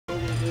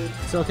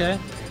It's okay.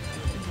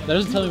 That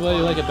doesn't tell me whether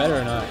you like it better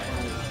or not.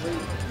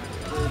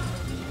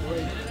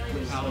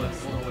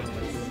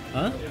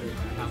 Huh?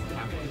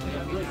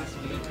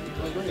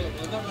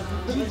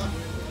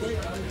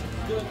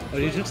 Oh,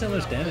 you took so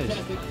much damage.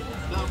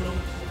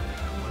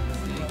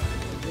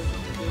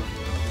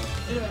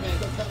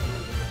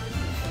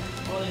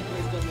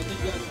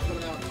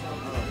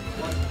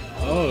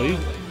 Oh,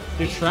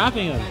 you're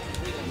trapping him.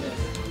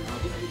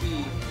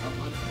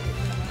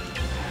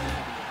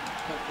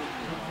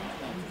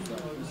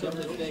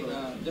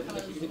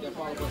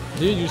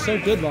 Dude, you're so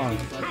good long.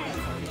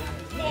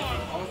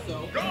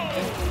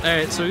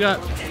 Alright, so we got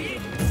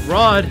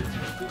Rod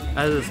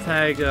as his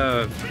tag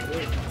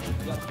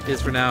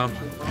is for now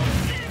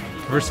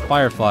versus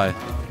Firefly.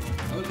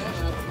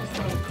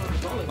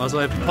 Also,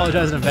 I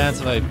apologize in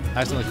advance if I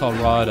accidentally called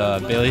Rod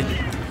Bailey,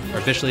 or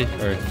officially,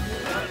 or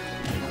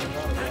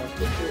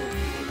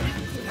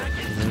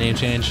the name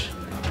change.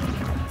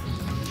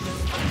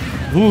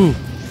 Ooh,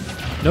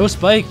 no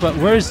spike, but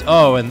where's?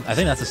 Oh, and I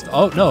think that's a.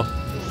 Oh no,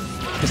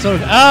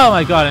 oh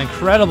my god,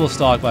 incredible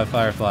stalk by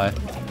Firefly.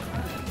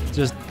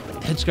 Just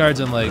hitch guards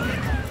and like.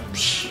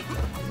 Psh.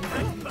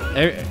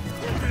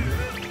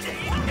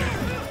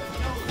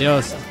 You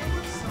know,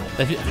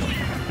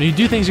 when you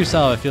do things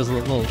yourself, it feels a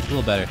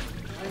little better.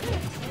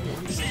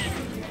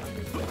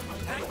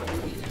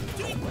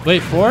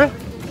 Wait, 4?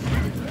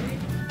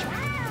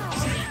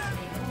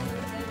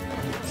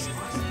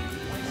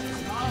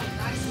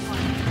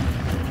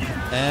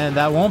 And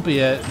that won't be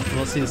it.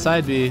 We'll see the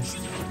side B.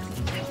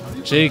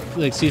 Jake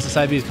like sees the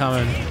side B is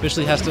coming.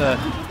 Officially has to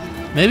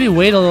maybe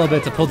wait a little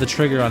bit to pull the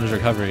trigger on his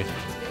recovery.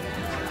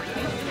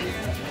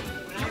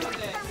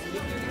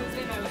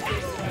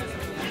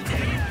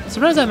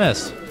 Sometimes I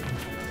miss.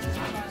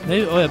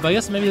 Maybe, oh yeah, but I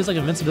guess maybe there's like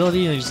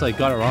invincibility and he just like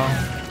got it wrong.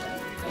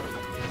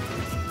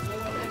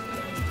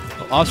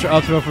 Officer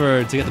up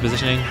throw to get the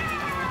positioning.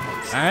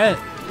 Alright.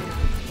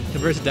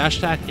 Converts a dash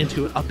attack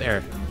into an up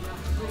air.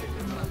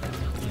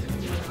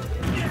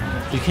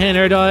 You can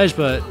air dodge,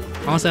 but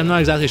honestly I'm not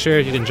exactly sure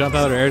if you can jump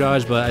out or air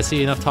dodge, but I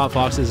see enough top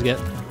boxes to get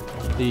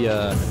the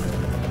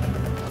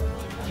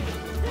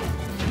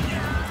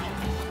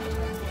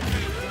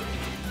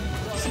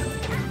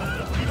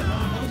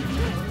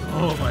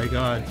oh my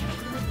god.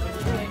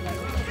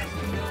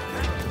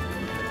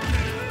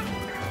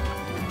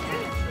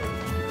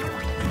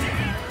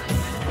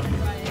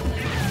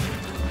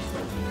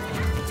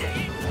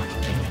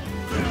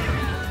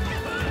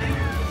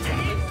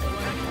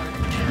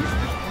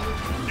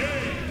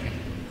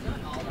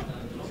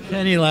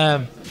 Kenny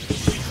Lamb.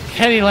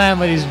 Kenny Lamb,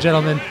 ladies and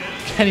gentlemen.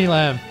 Kenny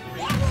Lamb.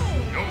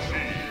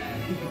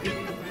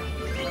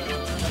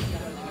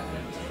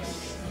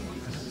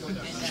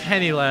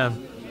 Kenny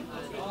Lamb.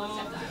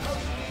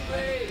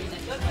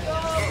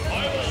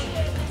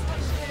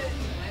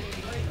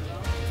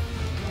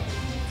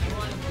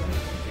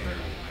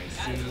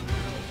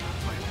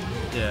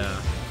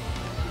 Yeah.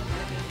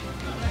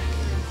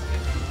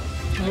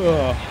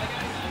 Ugh.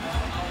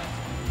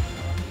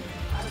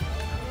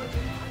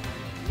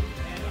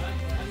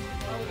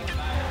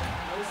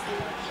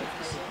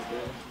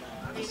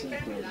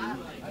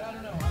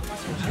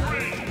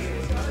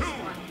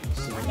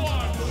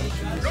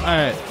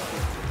 Alright.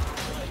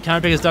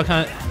 Counter pick his duck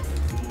hunt.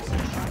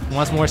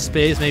 Wants more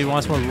space, maybe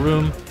wants more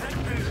room.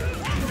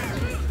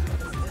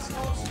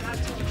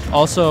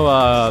 Also,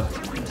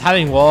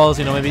 having walls,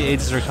 you know, maybe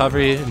aids his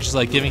recovery and just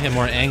like giving him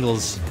more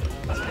angles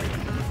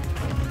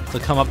to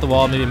come up the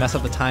wall, maybe mess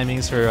up the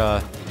timings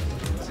for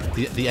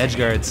the edge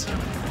guards.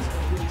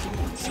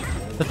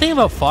 The thing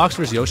about Fox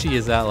versus Yoshi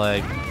is that,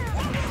 like,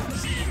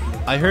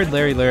 I heard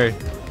Larry Lair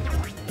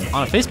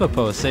on a Facebook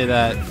post say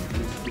that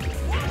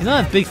he's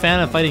not a big fan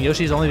of fighting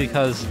Yoshi only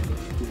because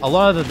a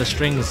lot of the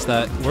strings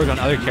that work on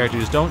other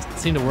characters don't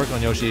seem to work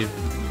on Yoshi.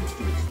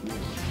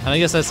 And I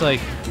guess that's like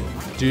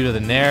due to the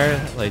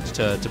nair, like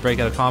to break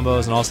out of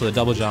combos, and also the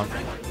double jump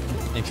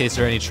in case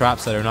there are any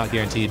traps that are not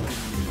guaranteed.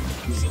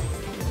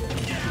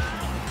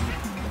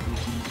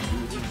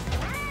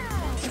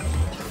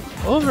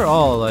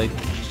 Overall, like,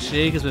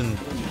 Jake has been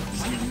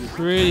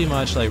pretty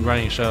much like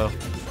running show.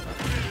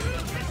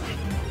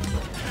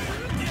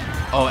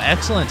 Oh,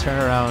 excellent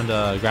turnaround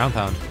ground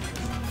pound.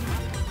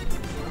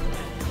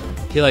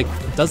 He like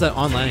does that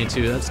on landing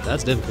too.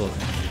 That's difficult.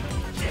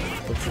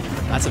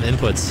 That's some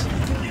inputs.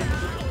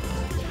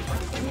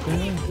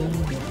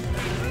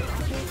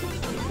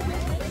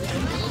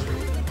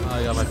 Oh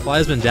yeah, my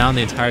fly's been down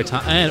the entire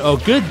time. And oh,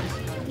 good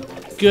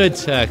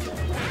tech.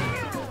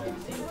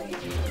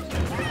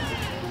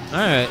 All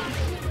right.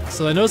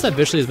 So I noticed that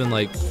Vishley has been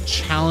like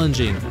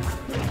challenging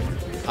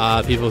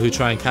people who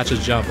try and catch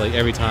his jump like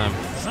every time.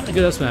 Not a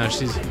good up smash.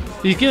 He's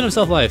giving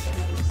himself life,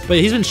 but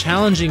he's been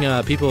challenging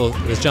people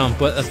with his jump.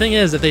 But the thing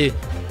is, if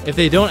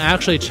they don't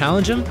actually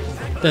challenge him,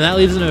 then that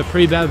leaves him in a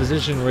pretty bad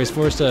position where he's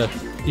forced to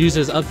use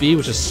his up B,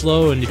 which is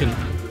slow, and you can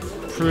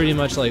pretty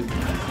much like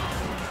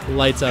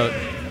lights out.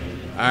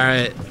 All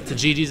right, to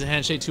GG's and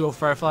handshake 2-0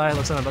 Firefly.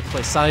 Looks like I'm about to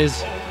play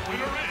size.